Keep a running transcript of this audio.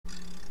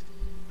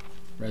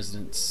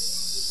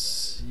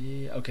Residence.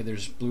 Okay,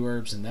 there's blue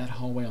herbs in that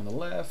hallway on the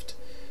left.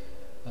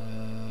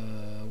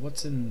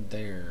 What's in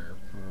there?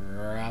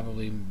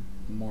 Probably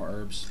more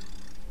herbs.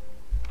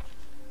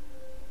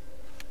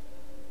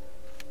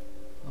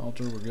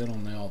 Altar, we're good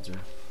on the altar.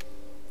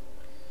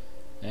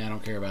 And I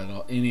don't care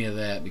about any of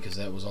that because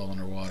that was all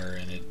underwater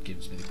and it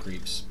gives me the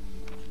creeps.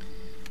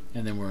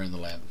 And then we're in the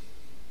lab.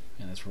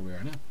 And that's where we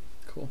are now.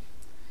 Cool.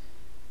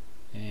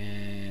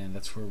 And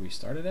that's where we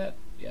started at?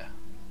 Yeah.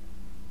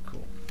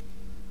 Cool.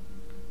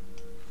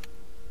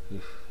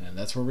 Oof. And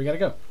that's where we gotta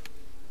go.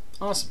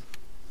 Awesome.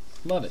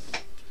 Love it.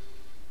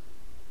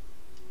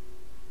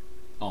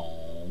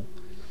 Oh,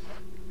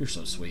 you're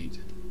so sweet.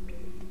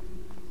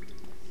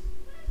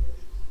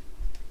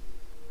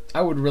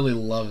 I would really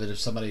love it if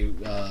somebody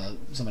did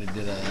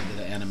an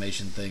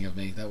animation thing of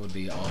me. That would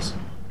be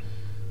awesome.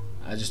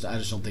 I just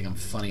don't think I'm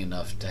funny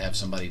enough to have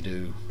somebody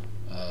do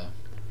a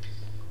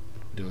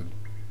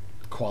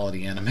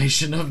quality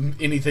animation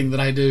of anything that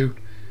I do.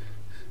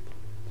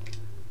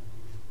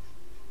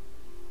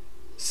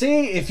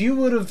 See, if you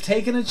would have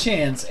taken a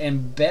chance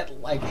and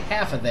bet like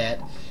half of that,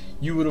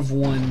 you would have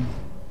won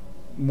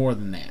more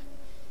than that.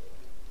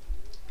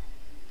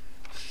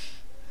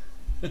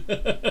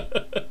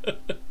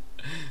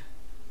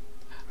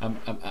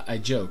 I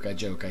joke, I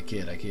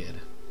kid.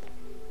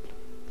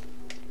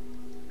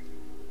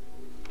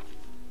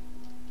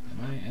 Am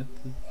I at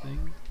the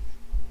thing?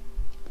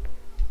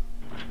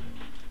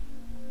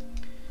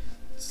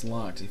 It's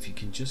locked. If you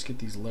can just get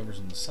these levers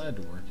on the side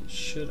to work, it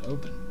should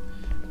open.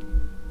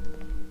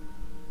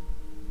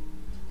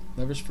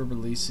 Levers for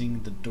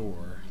releasing the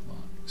door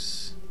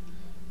locks.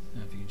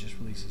 Now if you can just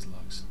release these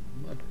locks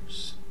and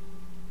levers.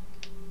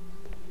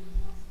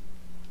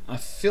 I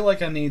feel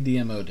like I need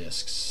the MO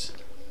discs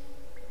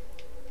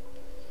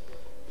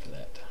for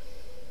that.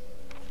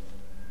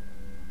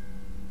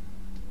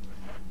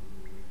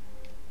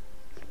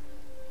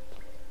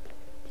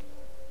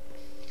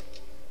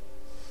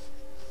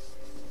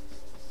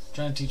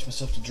 Trying to teach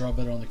myself to draw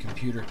better on the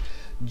computer.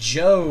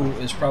 Joe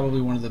is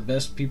probably one of the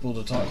best people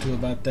to talk to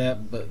about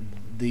that, but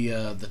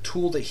the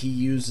tool that he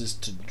uses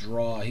to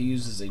draw, he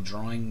uses a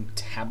drawing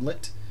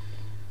tablet,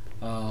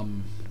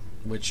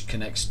 which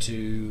connects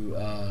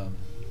to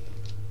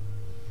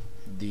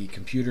the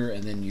computer,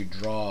 and then you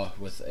draw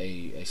with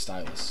a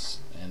stylus,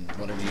 and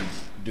whatever you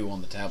do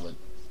on the tablet,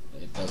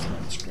 it does it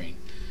on the screen.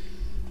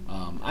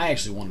 I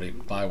actually wanted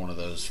to buy one of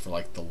those for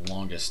like the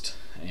longest,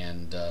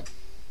 and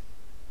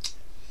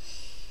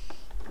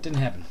didn't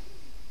happen.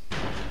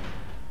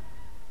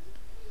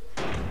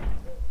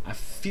 I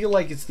feel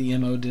like it's the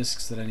MO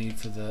discs that I need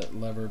for the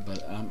lever,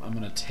 but I'm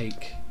gonna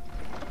take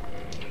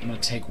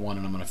one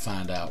and I'm gonna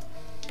find out,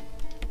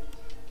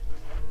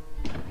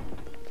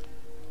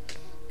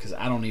 because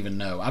I don't even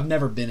know. I've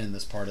never been in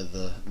this part of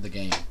the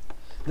game.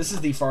 This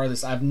is the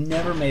farthest I've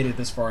never made it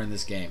this far in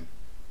this game.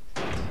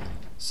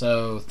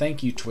 So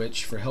thank you,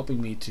 Twitch, for helping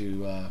me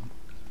to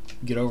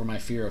get over my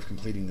fear of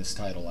completing this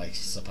title, I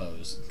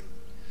suppose.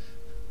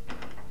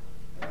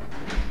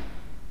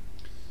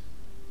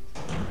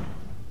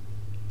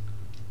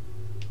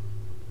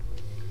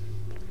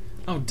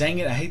 Oh, dang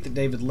it, I hate that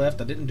David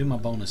left. I didn't do my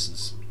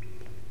bonuses.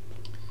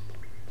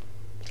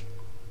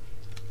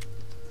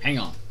 Hang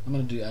on. I'm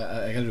gonna do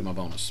I gotta do my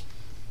bonus.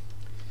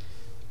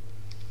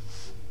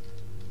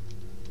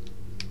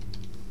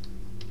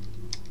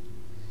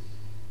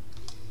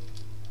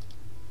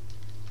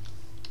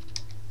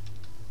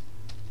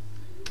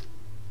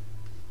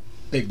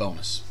 Big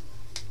bonus.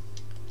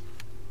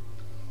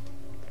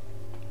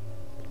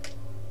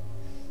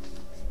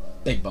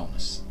 Big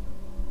bonus.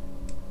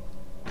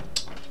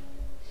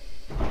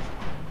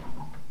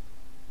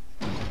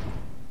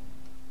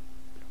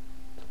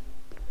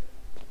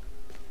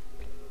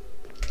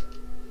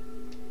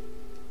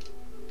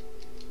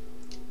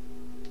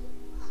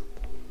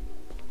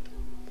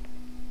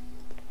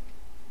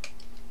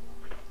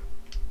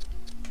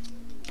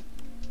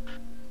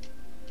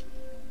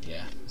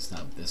 Yeah, it's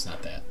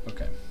not that.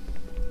 Okay.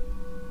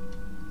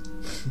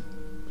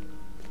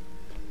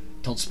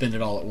 Don't spend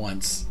it all at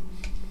once.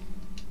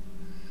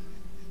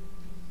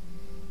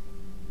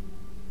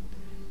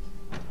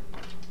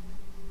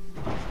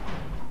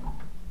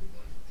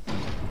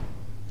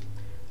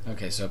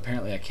 Okay, so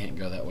apparently I can't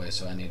go that way,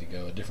 so I need to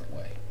go a different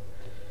way.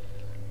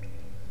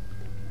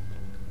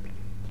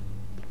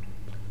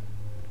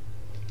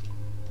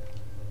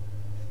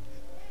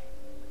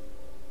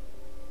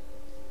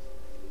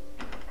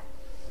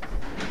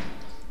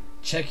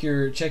 Check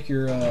your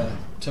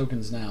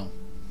tokens now.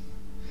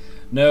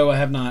 No, I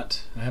have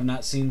not. I have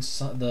not seen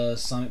the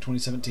Sonic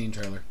 2017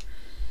 trailer.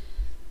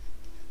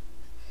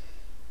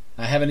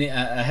 I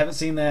haven't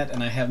seen that,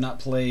 and I have not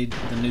played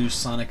the new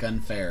Sonic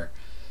Unfair.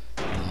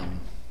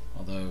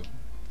 Although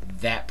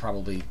that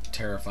probably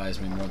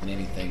terrifies me more than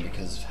anything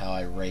because of how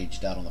I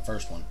raged out on the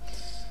first one.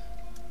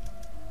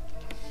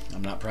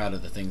 I'm not proud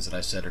of the things that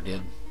I said or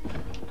did.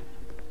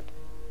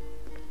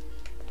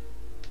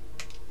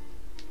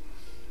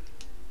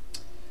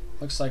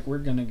 Looks like we're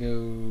gonna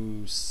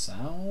go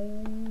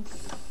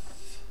south.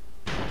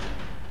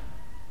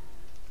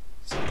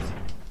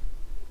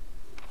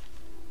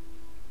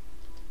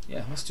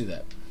 Yeah, let's do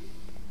that.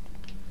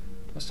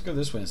 Let's go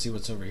this way and see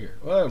what's over here.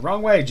 Whoa,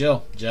 wrong way,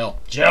 Jill. Jill.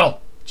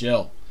 Jill.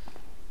 Jill.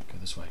 Go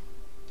this way.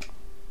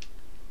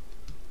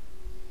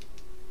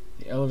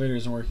 The elevator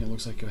isn't working. It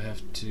looks like you'll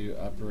have to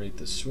operate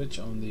the switch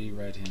on the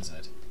right-hand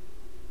side.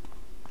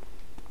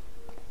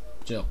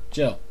 Jill.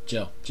 Jill.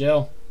 Jill.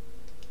 Jill.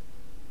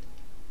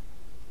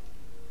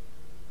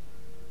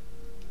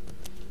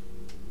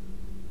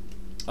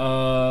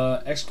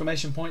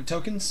 Exclamation point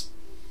tokens.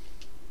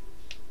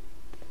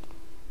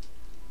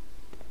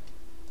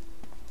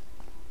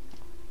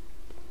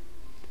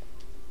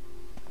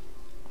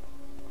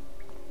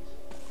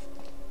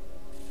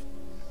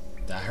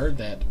 I heard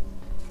that.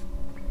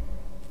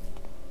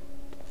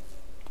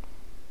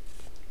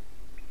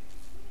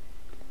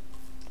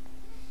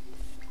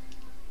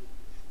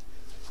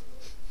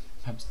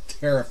 I'm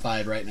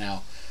terrified right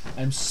now.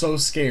 I'm so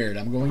scared.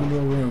 I'm going into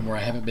a room where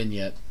I haven't been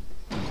yet.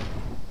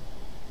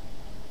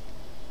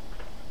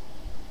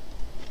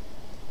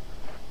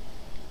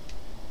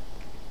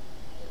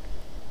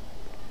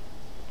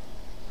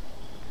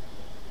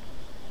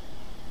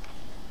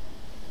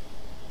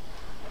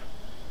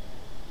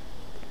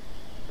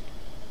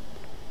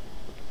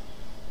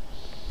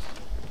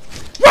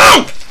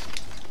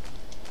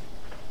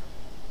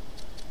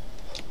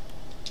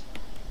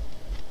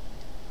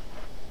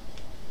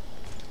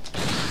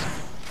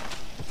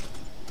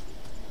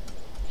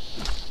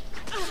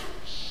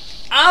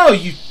 Oh,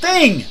 you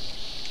thing!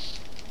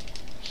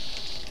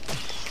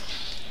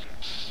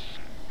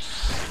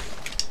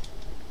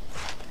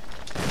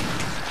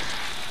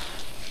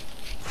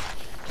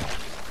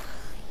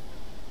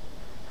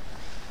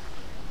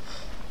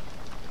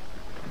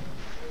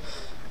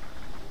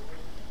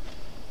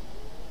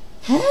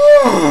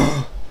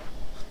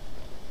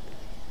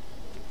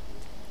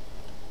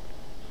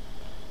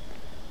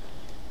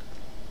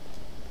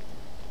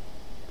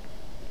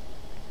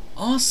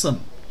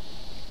 Awesome.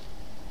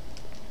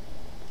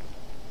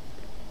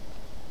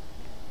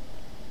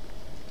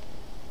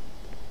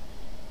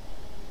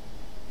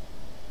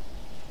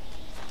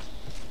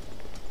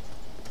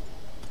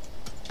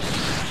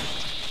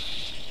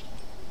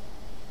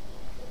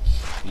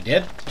 You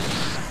did?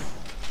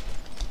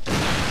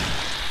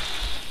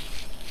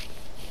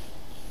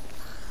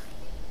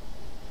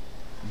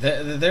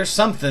 There's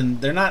something.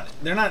 They're not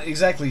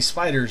exactly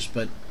spiders,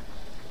 but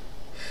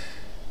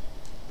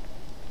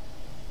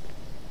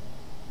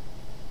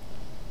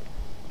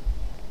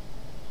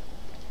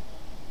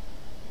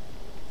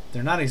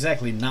they're not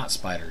exactly not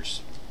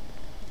spiders.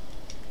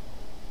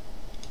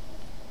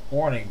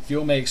 Warning,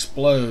 fuel may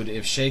explode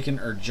if shaken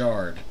or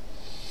jarred.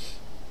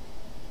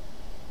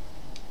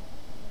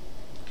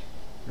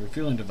 The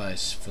refueling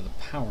device for the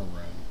power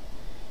room.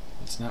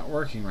 It's not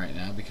working right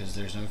now because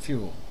there's no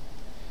fuel.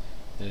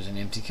 There's an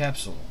empty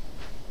capsule.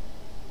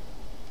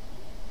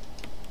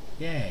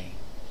 Yay.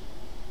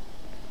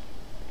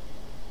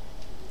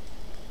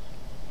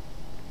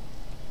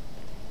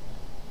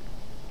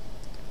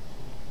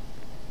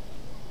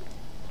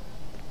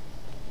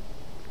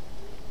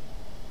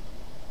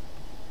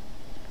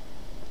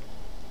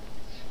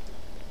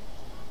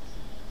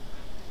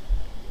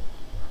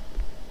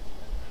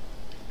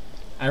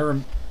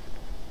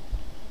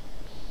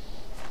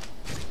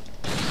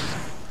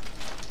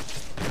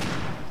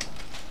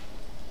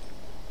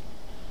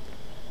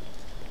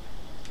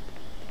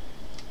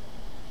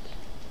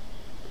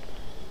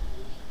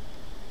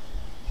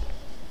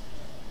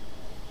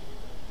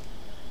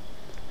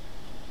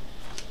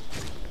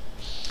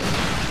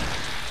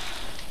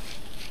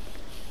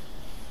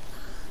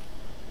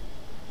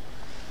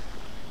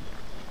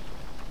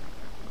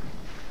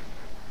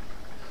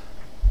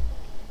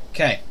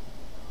 Okay.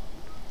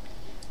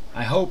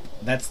 I hope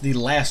that's the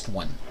last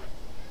one.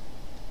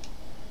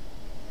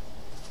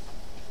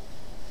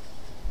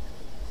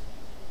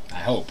 I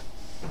hope.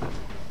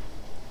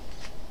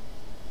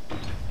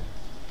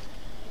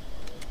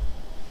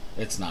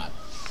 It's not.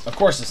 Of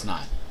course it's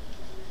not.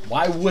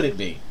 Why would it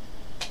be?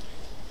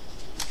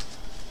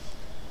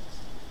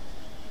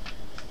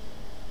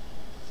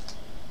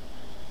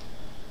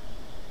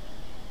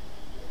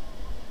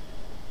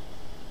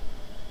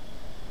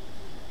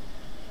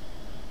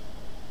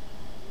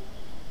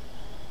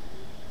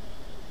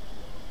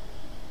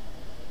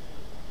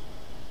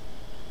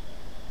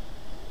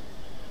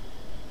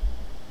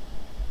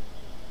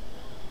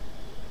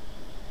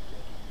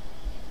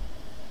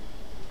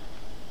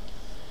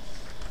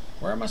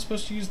 Where am I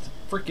supposed to use the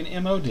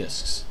freaking MO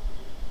discs?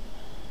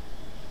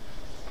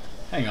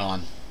 Hang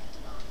on.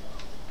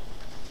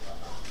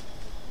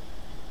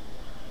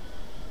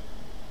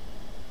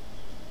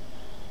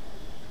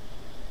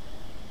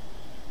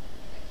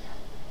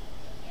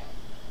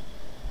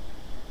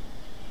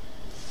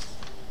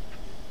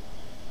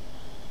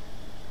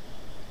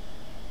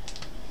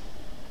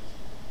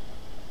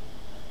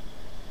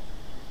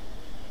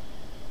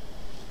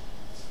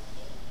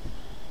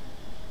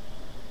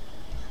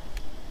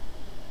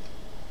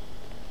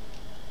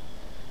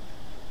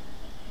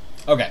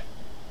 Okay.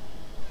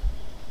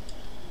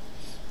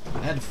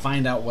 I had to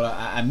find out what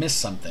I missed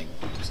something.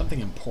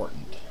 Something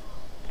important.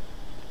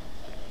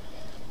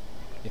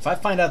 If I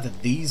find out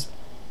that these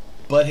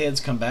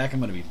buttheads come back, I'm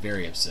going to be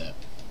very upset.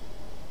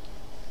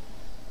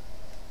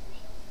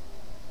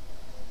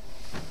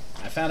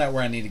 I found out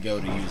where I need to go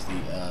to use the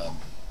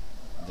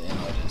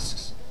ammo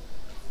discs.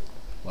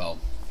 Well,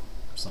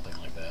 something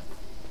like that.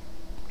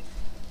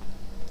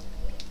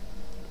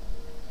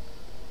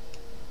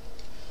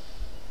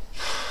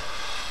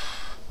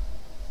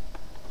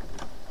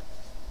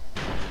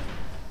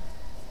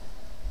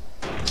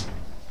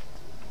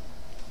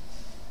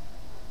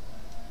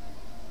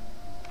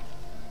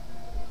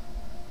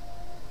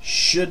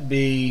 Should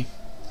be,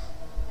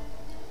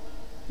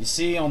 you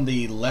see on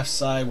the left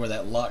side where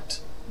that locked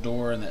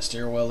door and that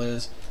stairwell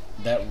is,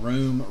 that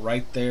room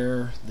right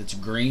there that's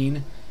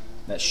green,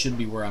 that should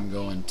be where I'm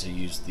going to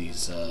use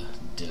these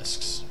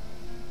discs.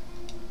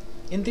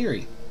 In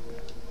theory.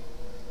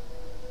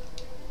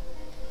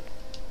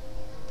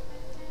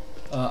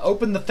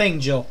 Open the thing,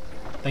 Jill.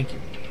 Thank you.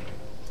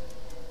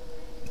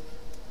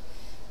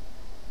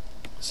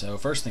 So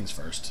first things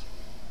first.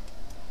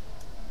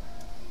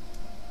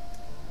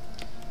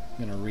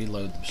 I'm gonna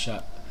reload the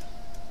shot.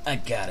 I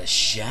got a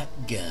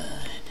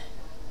shotgun.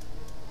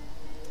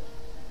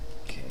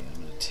 Okay,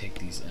 I'm gonna take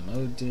these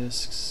MO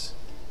discs.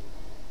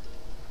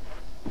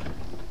 Combine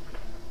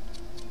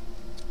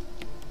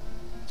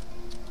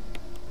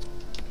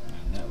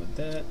that with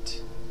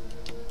that.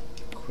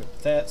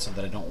 Equip that so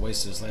that I don't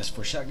waste those last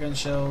 4 shotgun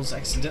shells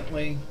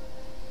accidentally.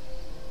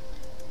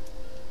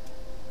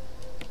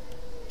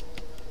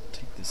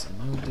 Take this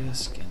MO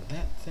disc and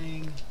that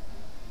thing.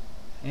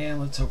 And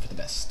let's hope for the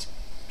best.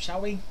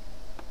 Shall we?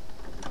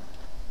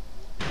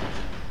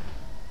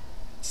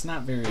 It's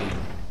not very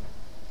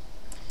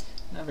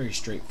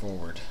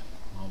straightforward,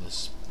 all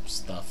this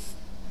stuff.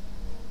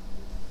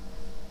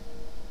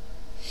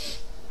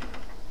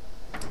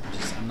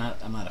 I'm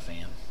not a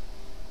fan.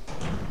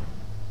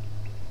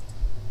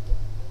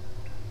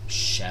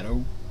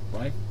 Shadow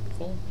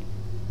rifle?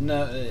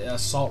 No,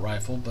 assault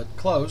rifle, but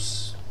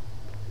close.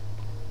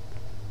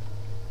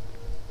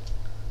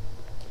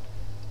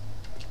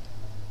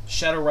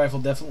 Shadow rifle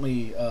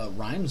definitely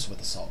rhymes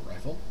with assault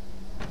rifle.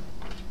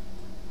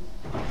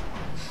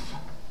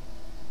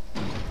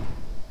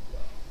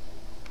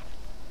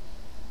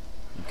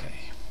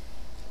 Okay.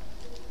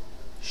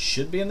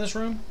 Should be in this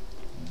room?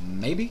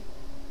 Maybe?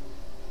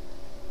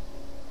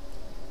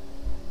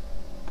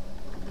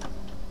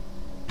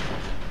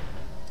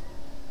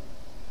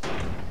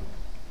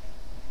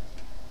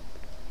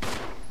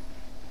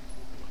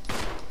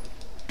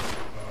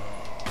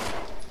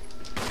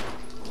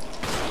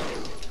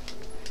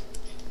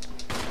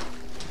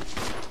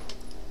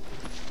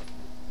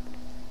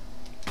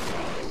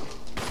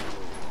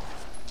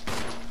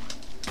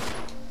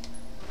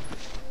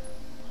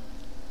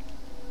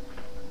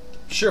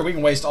 Sure, we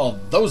can waste all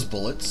those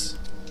bullets.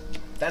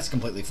 That's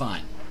completely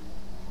fine.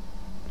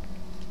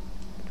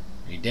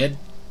 Are you dead?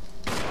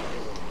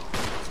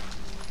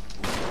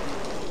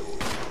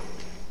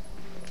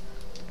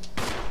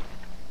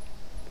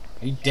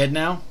 Are you dead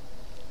now?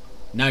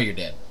 Now you're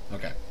dead.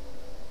 Okay.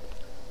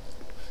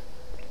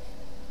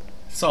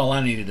 That's all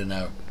I needed to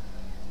know.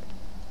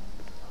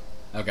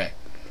 Okay.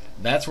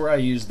 That's where I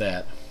used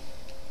that.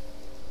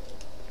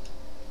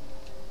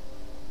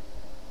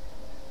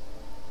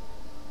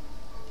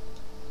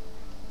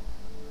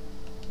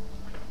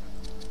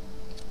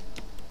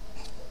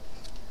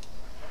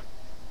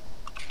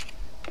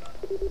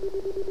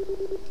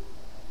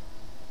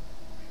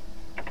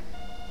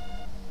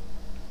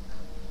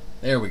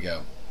 There we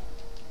go.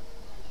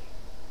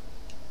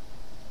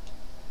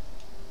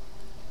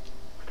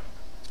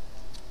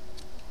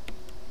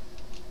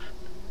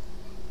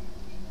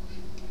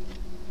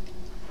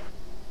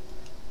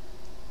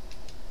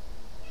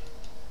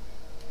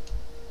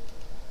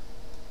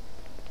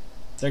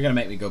 They're gonna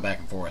make me go back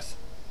and forth.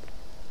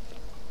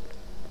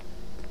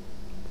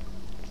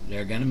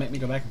 They're gonna make me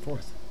go back and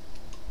forth.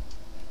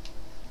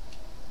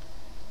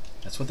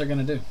 That's what they're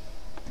gonna do.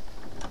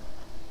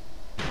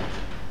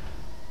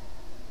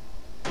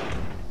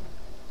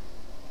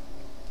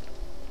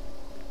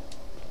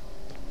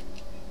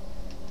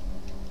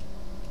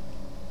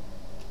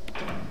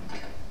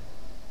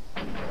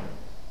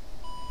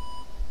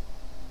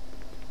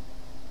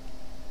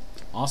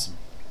 Awesome.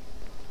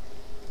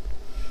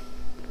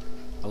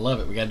 I love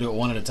it. We gotta do it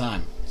one at a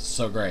time. It's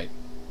so great.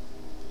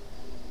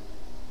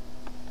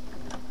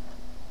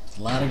 There's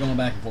a lot of going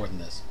back and forth in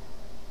this.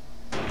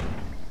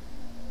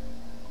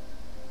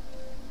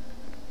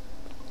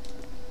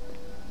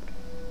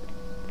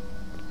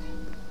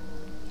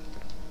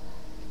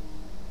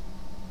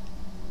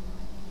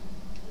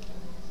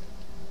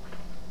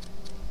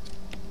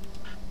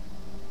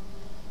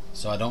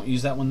 So I don't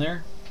use that one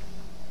there.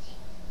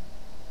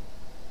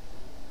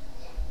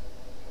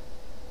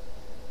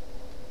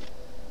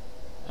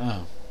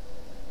 Oh.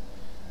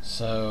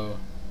 So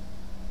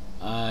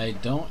I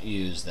don't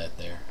use that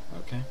there.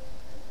 Okay.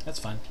 That's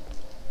fine.